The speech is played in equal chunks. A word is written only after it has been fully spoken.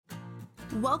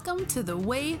Welcome to The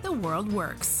Way the World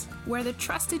Works, where the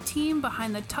trusted team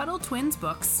behind the Tuttle Twins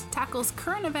books tackles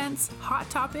current events, hot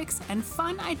topics, and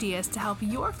fun ideas to help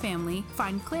your family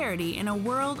find clarity in a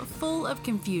world full of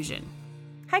confusion.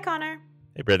 Hi, Connor.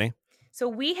 Hey, Brittany. So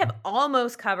we have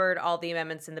almost covered all the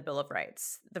amendments in the Bill of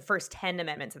Rights, the first 10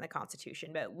 amendments in the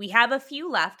Constitution, but we have a few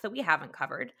left that we haven't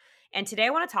covered. And today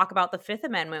I want to talk about the Fifth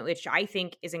Amendment, which I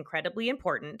think is incredibly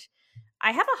important.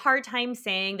 I have a hard time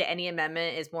saying that any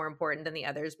amendment is more important than the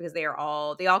others because they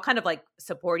all kind of like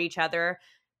support each other.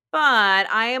 But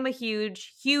I am a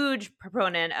huge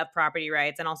proponent of property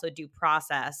rights and also due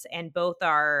process, and both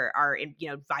are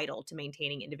vital to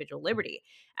maintaining individual liberty.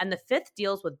 And the Fifth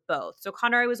deals with both. So,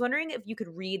 Connor, I was wondering if you could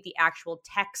read the actual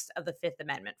text of the Fifth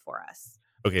Amendment for us.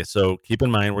 Okay, so keep in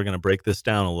mind we're going to break this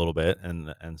down a little bit,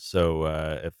 and so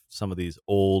if some of these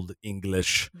old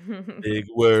English big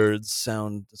words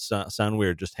sound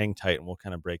weird, just hang tight, and we'll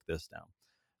kind of break this down.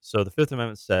 So the Fifth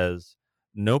Amendment says,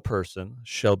 "No person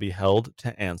shall be held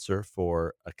to answer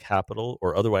for a capital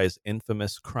or otherwise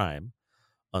infamous crime,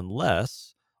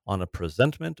 unless on a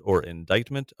presentment or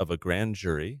indictment of a grand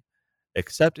jury,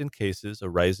 except in cases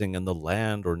arising in the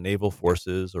land or naval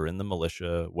forces or in the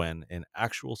militia when in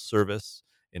actual service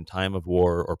in time of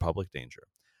war or public danger.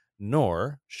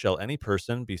 Nor shall any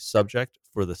person be subject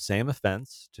for the same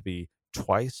offense to be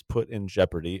twice put in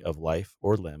jeopardy of life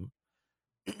or limb,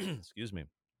 excuse me,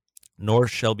 nor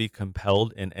shall be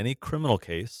compelled in any criminal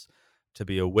case to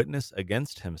be a witness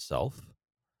against himself,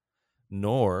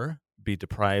 nor be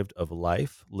deprived of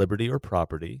life, liberty, or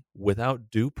property without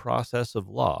due process of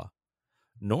law,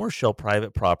 nor shall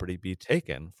private property be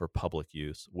taken for public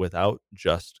use without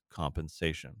just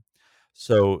compensation."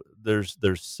 So there's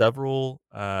several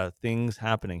things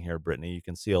happening here, Brittany. You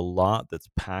can see a lot that's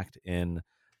packed in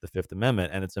the Fifth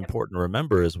Amendment, and it's important to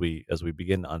remember as we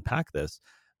begin to unpack this,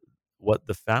 what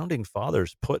the founding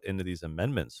fathers put into these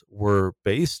amendments were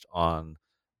based on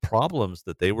problems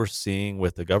that they were seeing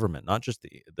with the government, not just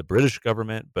the British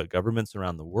government, but governments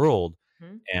around the world.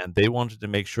 Mhm. And they wanted to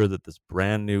make sure that this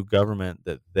brand new government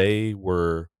that they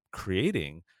were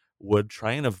creating would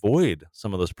try and avoid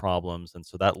some of those problems. And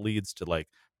so that leads to like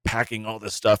packing all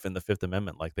this stuff in the Fifth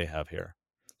Amendment like they have here.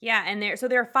 Yeah, and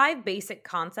there are five basic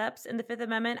concepts in the Fifth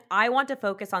Amendment. I want to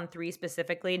focus on three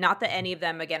specifically, not that any of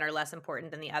them again are less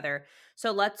important than the other.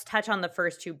 So let's touch on the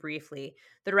first two briefly.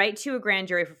 The right to a grand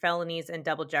jury for felonies and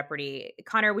double jeopardy.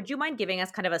 Connor, would you mind giving us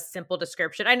kind of a simple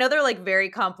description? I know they're like very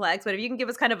complex, but if you can give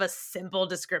us kind of a simple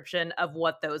description of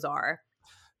what those are.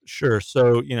 Sure.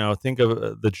 So, think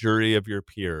of the jury of your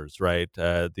peers, right?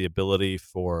 The ability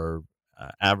for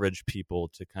average people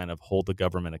to kind of hold the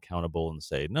government accountable and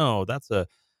say, no, that's a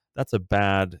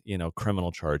bad,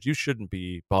 criminal charge. You shouldn't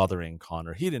be bothering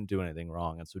Connor. He didn't do anything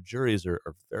wrong. And so juries are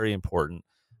very important.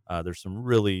 There's some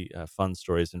really fun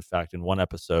stories. In fact, in one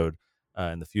episode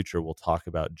in the future, we'll talk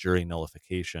about jury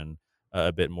nullification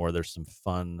a bit more. There's some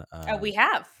fun. Oh, we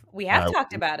have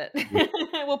talked about it. We,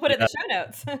 We'll put it in yeah, the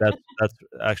show notes. that's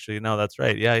actually no, that's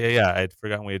right. Yeah. I'd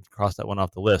forgotten we had crossed that one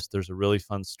off the list. There's a really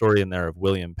fun story in there of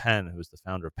William Penn, who's the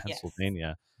founder of Yes.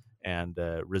 Pennsylvania, and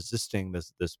resisting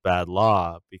this bad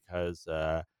law because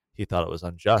he thought it was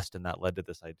unjust, and that led to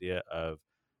this idea of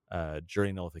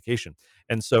jury nullification.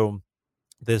 And so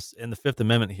this in the Fifth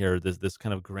Amendment here, this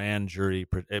kind of grand jury,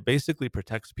 it basically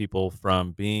protects people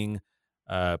from being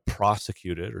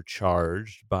prosecuted or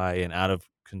charged by an out of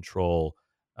control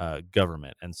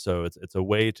government, and so it's a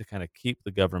way to kind of keep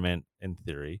the government, in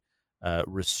theory,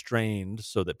 restrained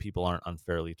so that people aren't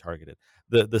unfairly targeted.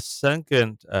 The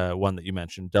second one that you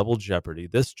mentioned, double jeopardy,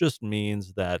 this just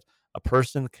means that a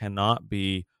person cannot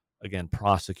be again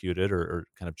prosecuted or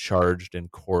kind of charged in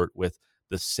court with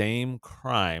the same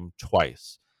crime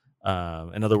twice.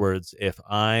 In other words, if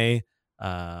I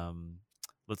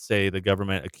let's say the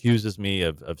government accuses me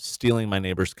of stealing my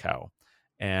neighbor's cow,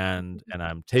 and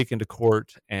I'm taken to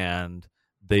court and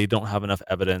they don't have enough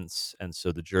evidence, and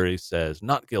so the jury says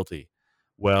not guilty.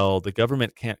 Well, the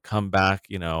government can't come back,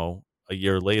 a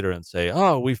year later and say,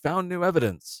 "Oh, we found new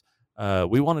evidence.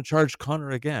 We want to charge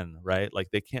Connor again," right? Like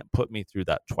they can't put me through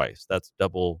that twice. That's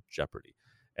double jeopardy.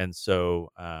 And so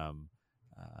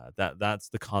that's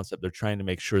the concept. They're trying to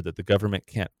make sure that the government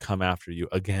can't come after you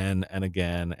again and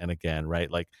again and again,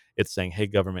 right? Like it's saying, "Hey,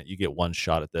 government, you get one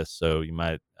shot at this, so you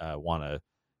might want to,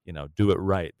 do it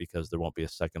right because there won't be a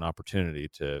second opportunity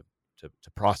to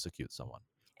prosecute someone."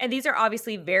 And these are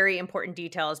obviously very important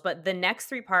details, but the next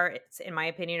three parts, in my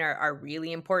opinion, are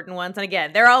really important ones. And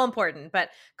again, they're all important. But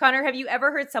Connor, have you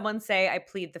ever heard someone say, "I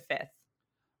plead the fifth"?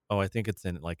 Oh, I think it's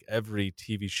in like every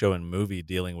TV show and movie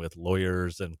dealing with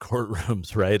lawyers and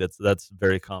courtrooms, right? That's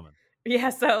very common.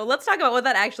 Yeah, so let's talk about what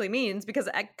that actually means because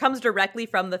it comes directly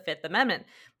from the Fifth Amendment.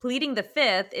 Pleading the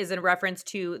Fifth is in reference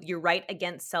to your right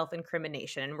against self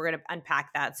incrimination. And we're going to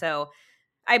unpack that. So,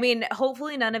 I mean,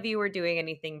 hopefully none of you are doing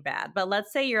anything bad, but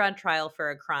let's say you're on trial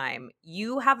for a crime.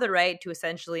 You have the right to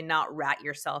essentially not rat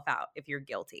yourself out if you're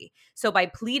guilty. So by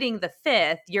pleading the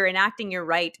Fifth, you're enacting your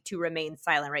right to remain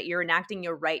silent, right? You're enacting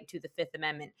your right to the Fifth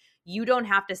Amendment. You don't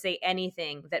have to say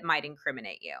anything that might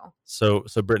incriminate you. So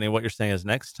Brittany, what you're saying is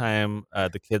next time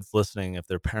the kids listening, if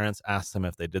their parents ask them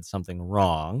if they did something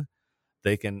wrong,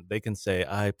 they can say,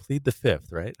 "I plead the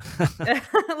fifth," right?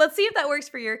 Let's see if that works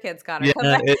for your kids, Connor. Yeah, Come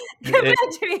back, come it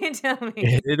back to me and tell me.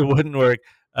 it wouldn't work.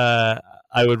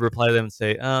 I would reply to them and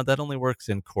say, "That only works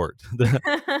in court."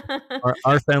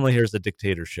 Our family here is a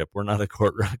dictatorship. We're not a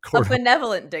court A court.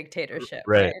 benevolent dictatorship,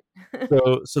 Right. right?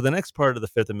 So the next part of the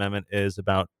Fifth Amendment is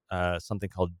about something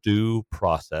called due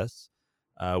process,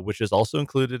 which is also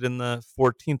included in the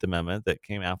 14th Amendment that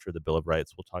came after the Bill of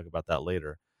Rights. We'll talk about that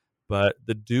later. But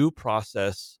the due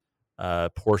process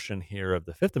portion here of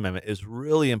the Fifth Amendment is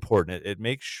really important. It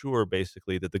makes sure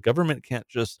basically that the government can't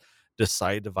just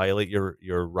decide to violate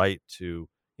your right to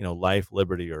life,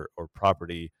 liberty, or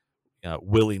property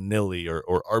willy nilly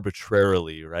or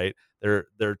arbitrarily, right? There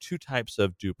are two types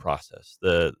of due process.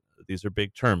 These are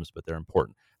big terms, but they're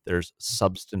important. There's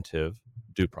substantive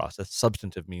due process.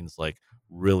 Substantive means like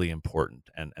really important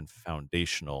and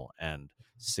foundational and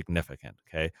significant.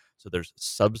 Okay, so there's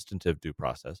substantive due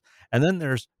process, and then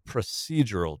there's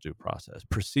procedural due process.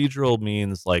 Procedural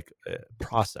means like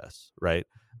process, right?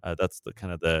 That's the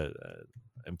kind of the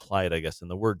implied, I guess, in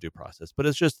the word due process, but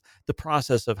it's just the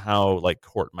process of how like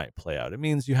court might play out. It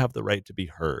means you have the right to be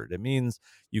heard. It means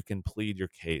you can plead your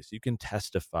case. You can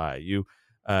testify. You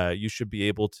should be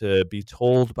able to be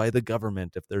told by the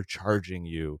government if they're charging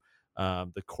you.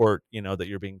 The court, that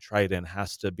you're being tried in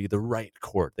has to be the right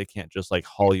court. They can't just like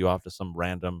haul you off to some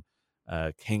random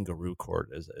kangaroo court,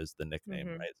 is the nickname,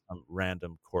 Mhm. right? Some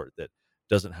random court that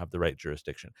doesn't have the right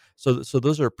jurisdiction. So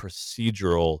those are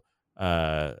procedural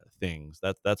things.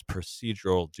 That's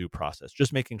procedural due process.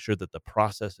 Just making sure that the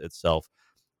process itself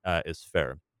is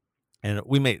fair. And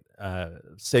we may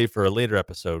save for a later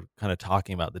episode, kind of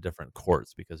talking about the different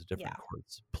courts because different Yeah.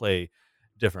 courts play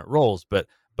different roles. But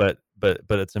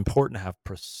it's important to have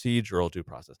procedural due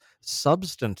process.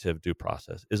 Substantive due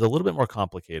process is a little bit more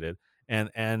complicated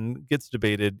and gets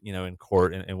debated, in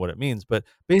court and what it means. But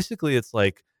basically, it's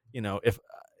like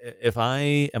if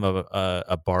I am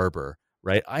a barber,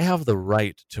 right, I have the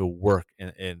right to work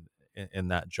in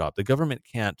that job. The government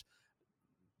can't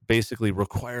basically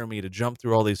require me to jump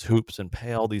through all these hoops and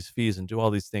pay all these fees and do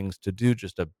all these things to do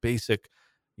just a basic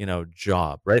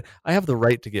job, right? I have the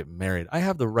right to get married. I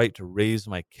have the right to raise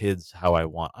my kids how I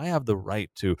want. I have the right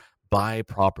to buy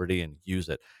property and use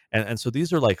it. And so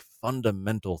these are like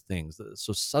fundamental things.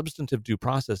 So substantive due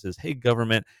process is, hey,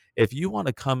 government, if you want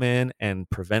to come in and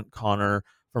prevent Connor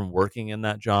from working in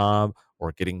that job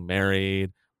or getting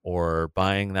married or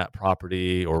buying that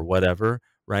property or whatever,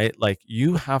 right? Like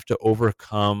you have to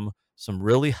overcome some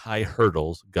really high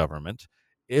hurdles, government,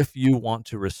 if you want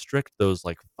to restrict those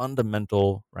like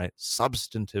fundamental, right,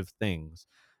 substantive things.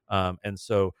 And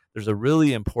so there's a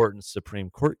really important Supreme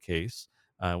Court case.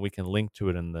 We can link to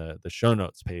it in the show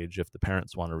notes page if the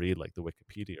parents want to read like the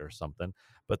Wikipedia or something.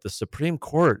 But the Supreme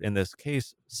Court in this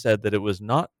case said that it was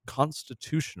not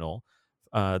constitutional,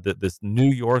 that this New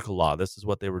York law, this is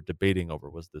what they were debating over,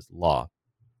 was this law,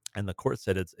 and the court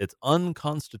said it's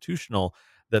unconstitutional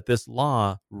that this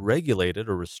law regulated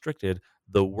or restricted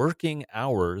the working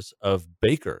hours of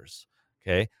bakers.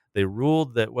 Okay, they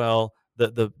ruled that, well,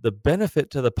 the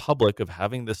benefit to the public of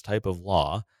having this type of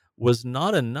law was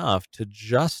not enough to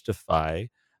justify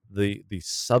the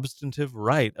substantive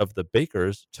right of the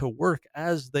bakers to work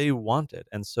as they wanted.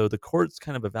 And so the courts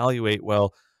kind of evaluate,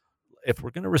 well, if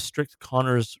we're going to restrict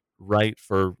Connor's right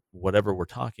for whatever we're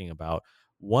talking about,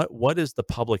 what is the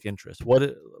public interest?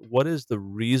 What is the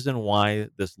reason why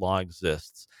this law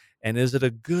exists? And is it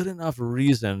a good enough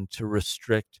reason to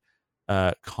restrict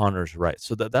Connor's rights?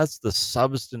 So that's the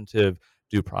substantive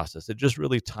due process. It just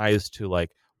really ties to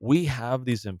like we have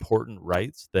these important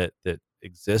rights that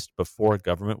exist before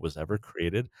government was ever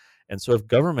created. And so if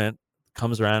government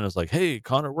comes around and is like, hey,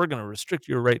 Connor, we're going to restrict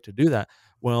your right to do that.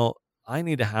 Well, I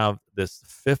need to have this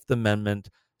Fifth Amendment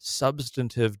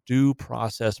substantive due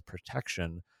process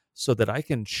protection so that I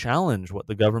can challenge what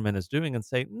the government is doing and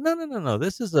say, no, no, no, no,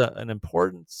 this is an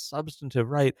important substantive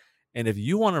right. And if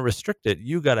you want to restrict it,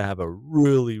 you got to have a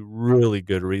really, really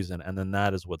good reason. And then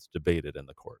that is what's debated in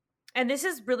the court. And this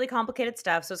is really complicated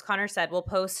stuff. So as Connor said, we'll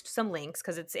post some links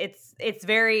because it's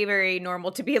very, very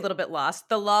normal to be a little bit lost.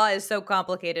 The law is so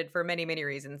complicated for many, many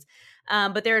reasons.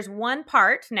 But there's one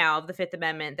part now of the Fifth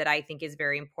Amendment that I think is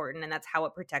very important, and that's how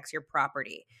it protects your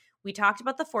property. We talked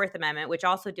about the Fourth Amendment, which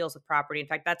also deals with property. In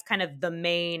fact, that's kind of the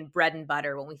main bread and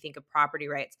butter when we think of property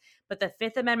rights. But the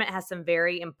Fifth Amendment has some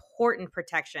very important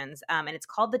protections, and it's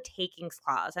called the Takings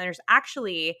Clause. And there's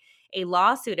actually a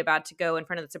lawsuit about to go in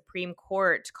front of the Supreme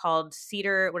Court called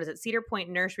Cedar Point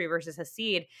Nursery versus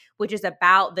Hasid, which is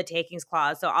about the takings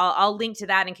clause. So I'll link to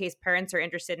that in case parents are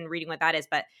interested in reading what that is.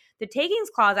 But the takings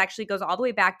clause actually goes all the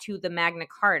way back to the Magna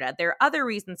Carta. There are other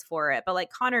reasons for it, but like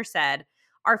Connor said,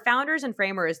 our founders and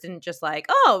framers didn't just like,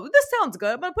 oh, this sounds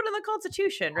good, I'm gonna put it in the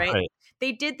Constitution, right? Right.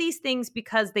 They did these things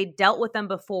because they dealt with them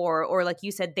before, or like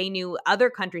you said, they knew other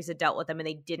countries had dealt with them and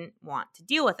they didn't want to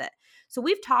deal with it. So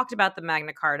we've talked about the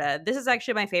Magna Carta. This is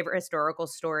actually my favorite historical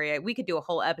story. We could do a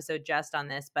whole episode just on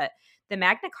this, but the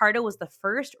Magna Carta was the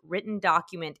first written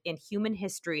document in human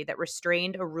history that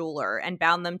restrained a ruler and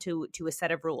bound them to a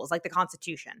set of rules, like the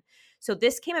Constitution. So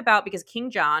this came about because King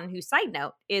John, who, side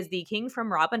note, is the king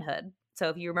from Robin Hood. So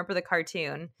if you remember the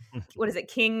cartoon, what is it?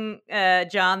 King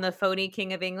John, the phony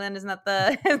king of England. Isn't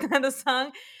that isn't that the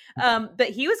song? But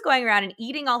he was going around and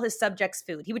eating all his subjects'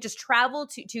 food. He would just travel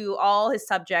to all his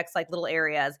subjects, like little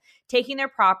areas, taking their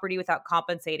property without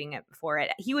compensating it for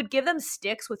it. He would give them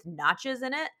sticks with notches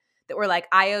in it that were like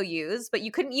IOUs, but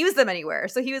you couldn't use them anywhere.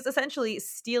 So he was essentially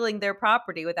stealing their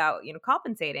property without,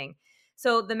 compensating.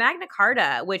 So the Magna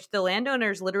Carta, which the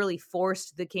landowners literally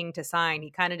forced the king to sign, he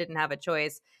kind of didn't have a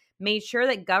choice, made sure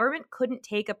that government couldn't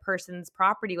take a person's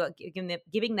property without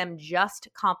giving them just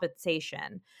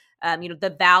compensation.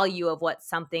 The value of what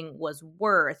something was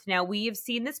worth. Now, we have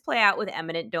seen this play out with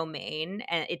eminent domain,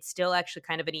 and it's still actually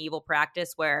kind of an evil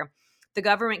practice where the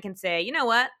government can say, you know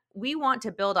what? We want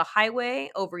to build a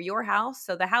highway over your house.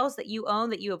 So the house that you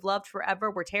own, that you have loved forever,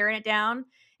 we're tearing it down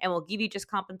and we'll give you just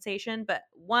compensation. But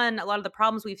a lot of the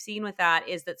problems we've seen with that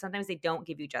is that sometimes they don't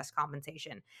give you just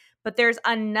compensation. But there's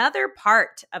another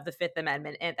part of the Fifth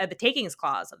Amendment and the takings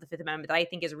clause of the Fifth Amendment that I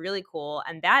think is really cool.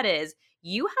 And that is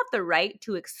you have the right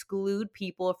to exclude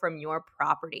people from your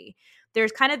property.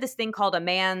 There's kind of this thing called a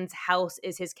man's house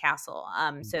is his castle.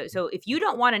 So if you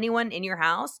don't want anyone in your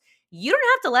house, you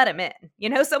don't have to let them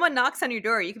in. Someone knocks on your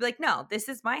door, you can be like, no, this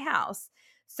is my house.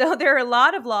 So there are a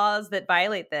lot of laws that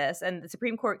violate this. And the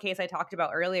Supreme Court case I talked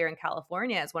about earlier in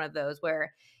California is one of those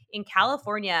where in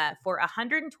California for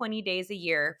 120 days a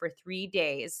year for 3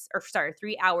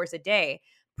 hours a day,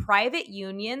 private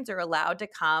unions are allowed to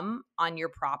come on your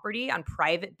property, on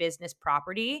private business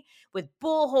property, with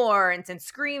bullhorns and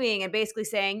screaming and basically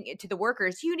saying to the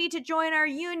workers, you need to join our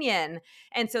union.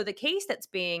 And so the case that's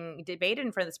being debated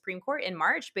in front of the Supreme Court in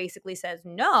March basically says,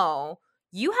 no,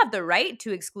 you have the right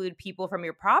to exclude people from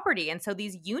your property. And so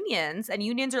these unions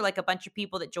are like a bunch of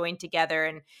people that join together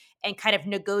and kind of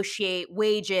negotiate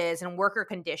wages and worker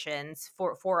conditions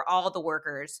for all the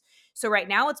workers. So right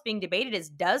now what's being debated is,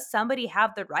 does somebody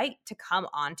have the right to come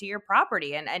onto your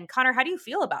property? And Connor, how do you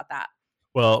feel about that?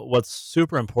 Well, what's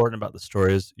super important about the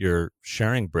stories you're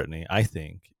sharing, Brittany, I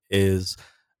think, is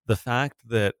the fact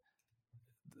that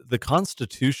the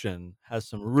Constitution has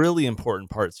some really important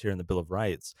parts here in the Bill of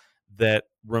Rights that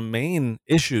remain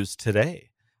issues today.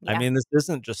 I Yeah. mean, this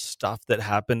isn't just stuff that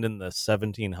happened in the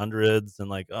 1700s and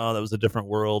like, oh, that was a different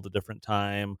world, a different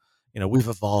time. We've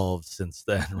evolved since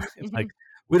then, right? Like,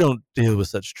 we don't deal with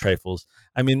such trifles.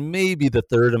 I mean, maybe the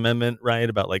Third Amendment, right,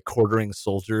 about like quartering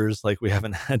soldiers, like we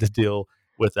haven't had to deal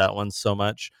with that one so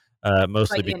much,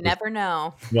 mostly But you because, never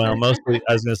know. well, mostly,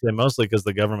 I was going to say mostly because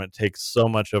the government takes so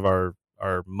much of our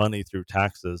money through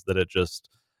taxes that it just,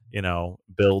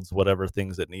 builds whatever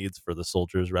things it needs for the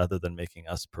soldiers rather than making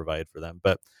us provide for them.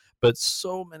 But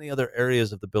so many other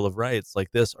areas of the Bill of Rights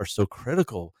like this are so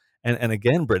critical. And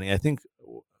again, Brittany, I think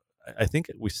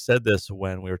we said this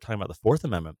when we were talking about the Fourth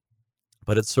Amendment,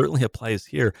 but it certainly applies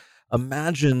here.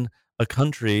 Imagine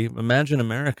imagine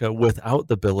America without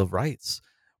the Bill of Rights,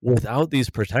 without these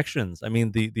protections. I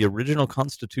mean, the original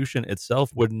Constitution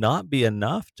itself would not be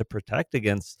enough to protect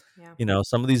against, Yeah.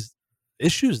 some of these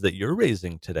issues that you're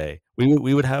raising today.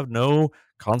 We would have no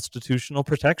constitutional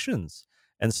protections.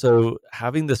 And so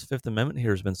having this Fifth Amendment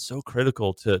here has been so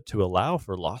critical to allow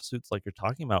for lawsuits like you're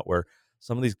talking about, where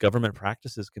some of these government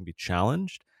practices can be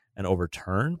challenged and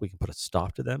overturned. We can put a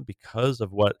stop to them because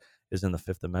of what is in the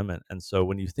Fifth Amendment. And so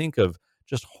when you think of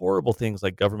just horrible things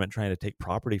like government trying to take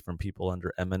property from people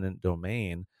under eminent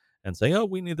domain and say, oh,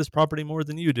 we need this property more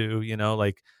than you do,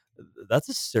 like that's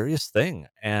a serious thing.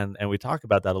 And we talk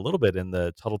about that a little bit in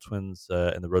the Tuttle Twins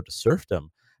and the Road to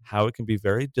Serfdom, how it can be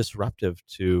very disruptive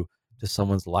to to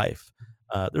someone's life.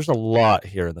 There's a lot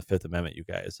here in the Fifth Amendment, you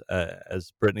guys.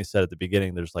 As Brittany said at the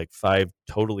beginning, there's like 5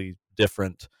 totally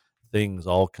different things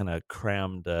all kind of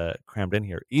crammed in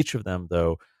here. Each of them,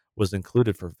 though, was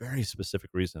included for very specific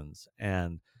reasons.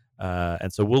 And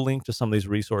so we'll link to some of these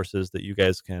resources that you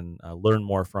guys can learn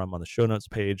more from on the show notes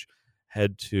page.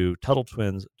 Head to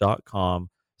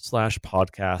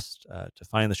TuttleTwins.com/podcast to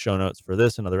find the show notes for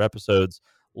this and other episodes.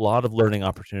 A lot of learning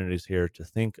opportunities here to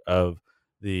think of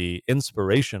the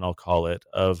inspiration, I'll call it,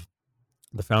 of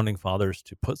the founding fathers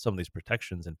to put some of these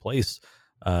protections in place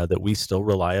that we still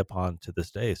rely upon to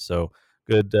this day. So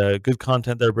good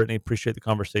content there, Brittany. Appreciate the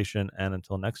conversation. And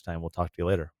until next time, we'll talk to you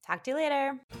later. Talk to you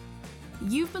later.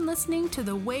 You've been listening to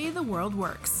The Way the World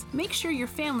Works. Make sure your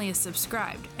family is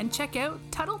subscribed and check out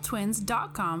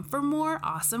TuttleTwins.com for more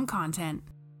awesome content.